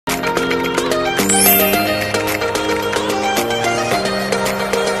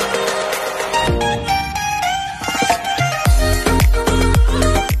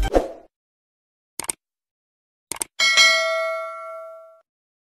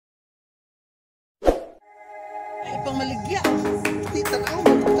Ay, pamaligya. Di tanaw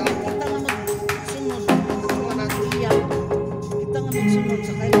mo. Kita nga magsunod. Kung natin iya. Kita nga magsunod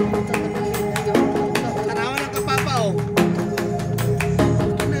sa kayo. Kita nga magsunod. Tanawan ang kapapa, oh.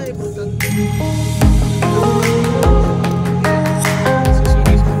 Ito na important.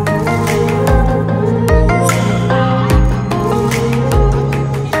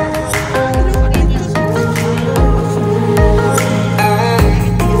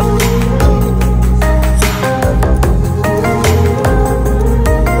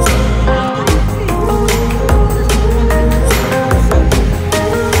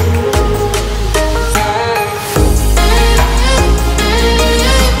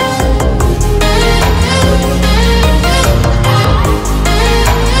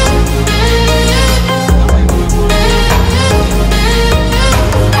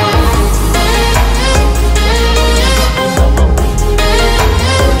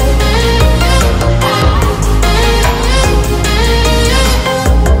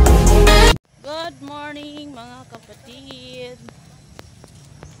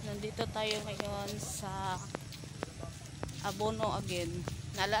 Nandito tayo ngayon sa Abono again.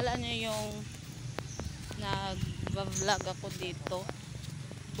 Naalala nyo yung nag-vlog ako dito.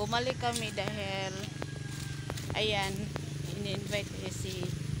 Bumalik kami dahil ayan, in-invite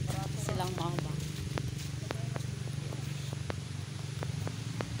silang mama.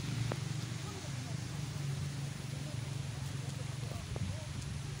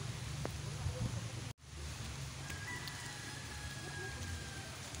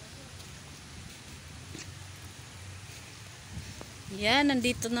 Yan,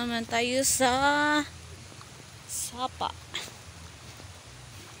 nandito naman tayo sa Sapa.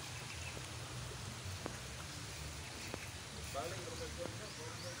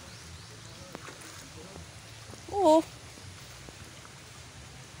 Oo.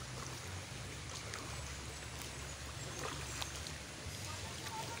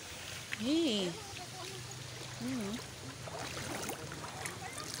 Hey.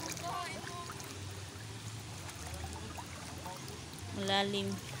 Malalim.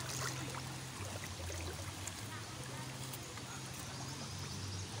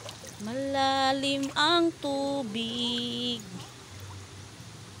 Malalim ang tubig.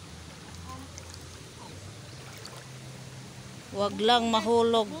 Wag lang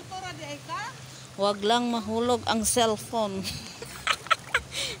mahulog. Wag lang mahulog ang cellphone.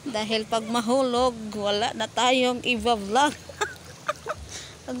 Dahil pag mahulog, wala na tayong i-vlog.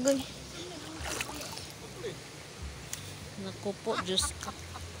 Agoy. Naku po, Diyos ka.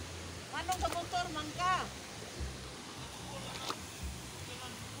 Anong sa motor, mangka?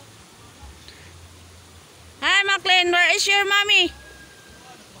 Hi, Maclean, where is your mommy?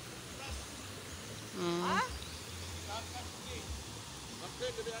 Ha?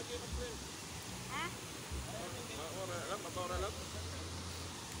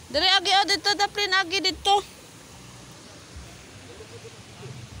 Dari agi o dito, daplin agi dito.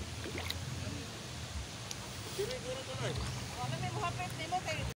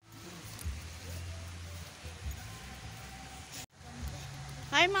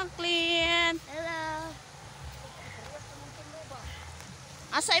 Hi, Maclean. Hello.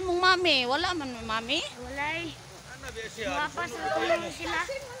 Asa imong mami? Wala man mami? Walay. Mapas na tulong sila.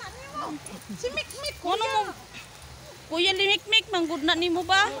 Si Mikmik. Kuno mo? Kuya Limikmik, manggod na nimo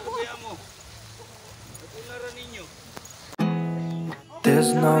ba?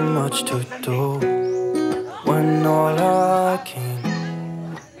 There's not much to do when all I can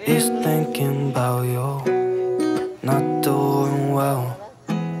is thinking about you. Not doing well,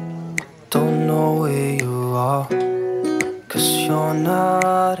 don't know where you are, 'cause you're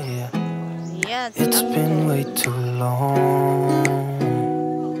not here. Yes. It's been way too long.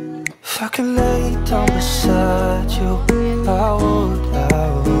 If I could lay down beside you, I would.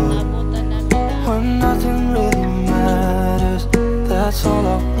 When nothing really matters, that's all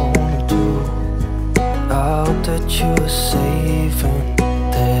I wanna do. I hope that you're safe and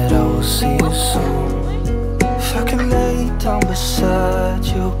that I will see you soon. If I could lay down beside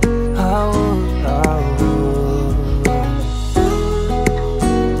you, I would.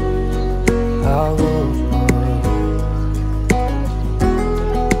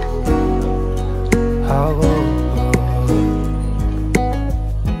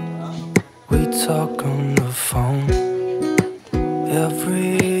 We talk on the phone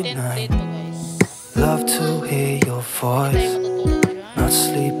every night. Love to hear your voice. Not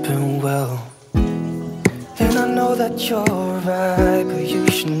sleeping well. And I know that you're right, but you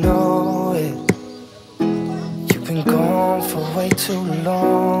should know it. You've been gone for way too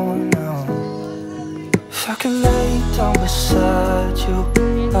long now. If I could lay down beside you,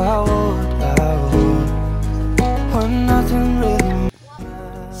 I would.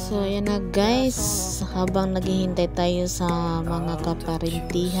 Ayan na guys, habang naghihintay tayo sa mga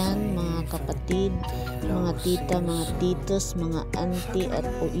kaparintihan, mga kapatid, mga tita, mga titos, mga auntie at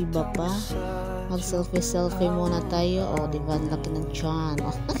o iba pa, mag selfie muna tayo. O diba, ang laki ng tiyan.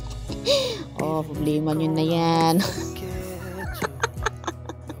 O problema nyo na yan.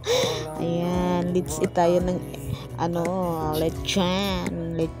 Ayan, let's eat tayo ng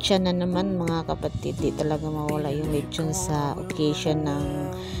lechon na naman mga kapatid. Di talaga mawala yung lechon sa occasion ng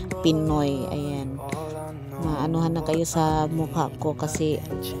Pinoy. Ayan, maanuhan na kayo sa mukha ko kasi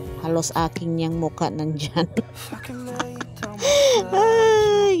halos aking yung mukha nandyan.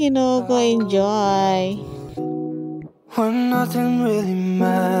 Ay, ko enjoy. When nothing really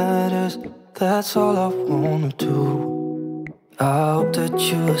matters, that's all I wanna do. I hope that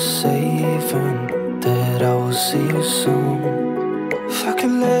you are safe and that I will see you soon. If I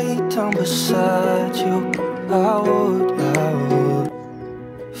could lay down beside you, I would.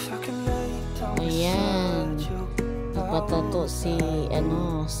 If I could lay down Ayan, beside you, nagpatato si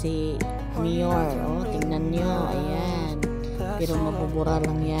Mayor. O, tingnan nyo. Ayan, pero mabubura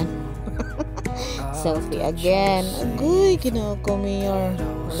lang yan. Selfie again. Agoy, ko Mayor.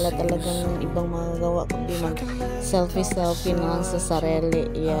 Wala talagang ibang magagawa kundi mag selfie na lang sa sarili.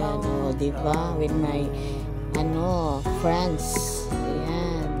 Ayan, o, diba? With my friends.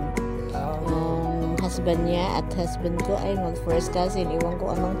 Ayan, yung husband niya at husband ko ay mag first cousin. Iwan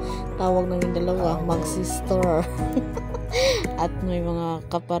ko anong tawag namin dalawa, mag sister. At may mga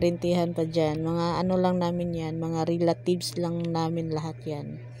kaparintihan pa dyan, mga lang namin yan, mga relatives lang namin lahat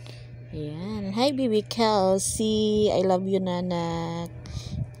yan. Ayan, hi baby Kelsey, I love you nanak.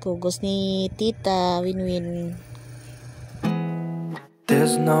 Kugos ni tita Winwin.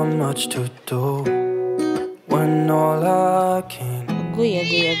 there's not much to do when all I can Agoy.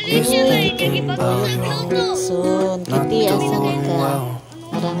 is thinking about you. Litson, kiti Not asan doing ka? well.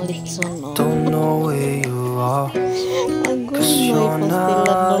 Parang litson, oh. Don't know where you are, Agoy, 'cause may you're pastilan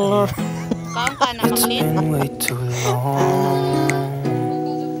not dolor. here. It's been way too long.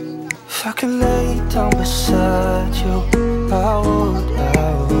 If I could lay down beside you, I would.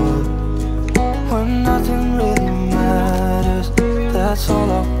 When nothing really matters, that's all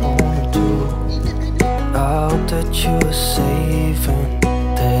I wanna do. I hope that you are safe and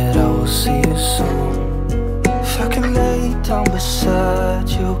that I will see you soon. If I could lay down beside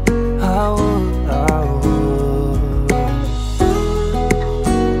you, I would.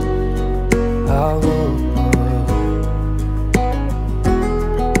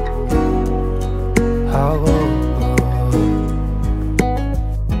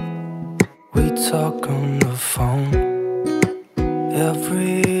 We talk on the phone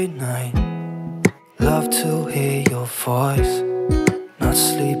every night. Love to hear your voice. Not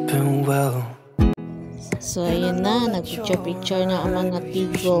sleeping well. So ayan na, nagpicture na ang mga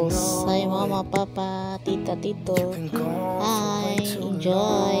tigos. Hi mama, papa, tita, tito. Hi,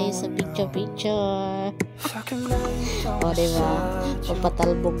 enjoy sa picture. O diba,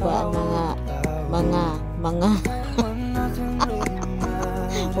 papatalbog ba ang mga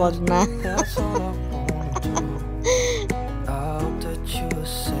wag na.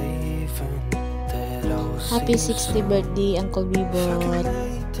 Happy 60th birthday Uncle Bebot.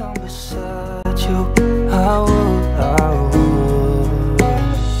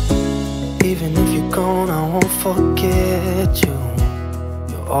 Even if you're gone, I won't forget you.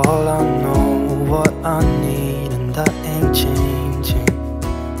 You're all I know, what I need, and that ain't changing.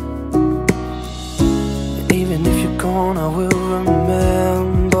 And even if you're gone, I will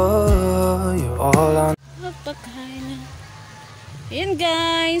remember. You're all I know. Pagkain na. Ayan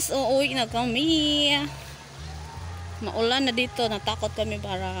guys, uuwi na kami. Maulan na dito, natakot kami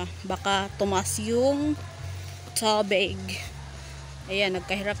para baka tumas yung tubig. Ayan,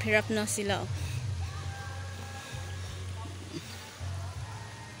 nagkahirap-hirap na sila.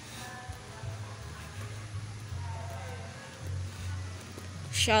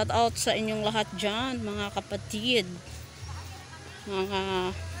 Shout out sa inyong lahat dyan, mga kapatid,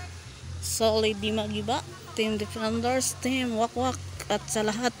 mga solid di magiba, team defenders, team wakwak, at sa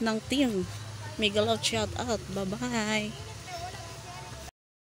lahat ng team, mega love shout out. Bye bye.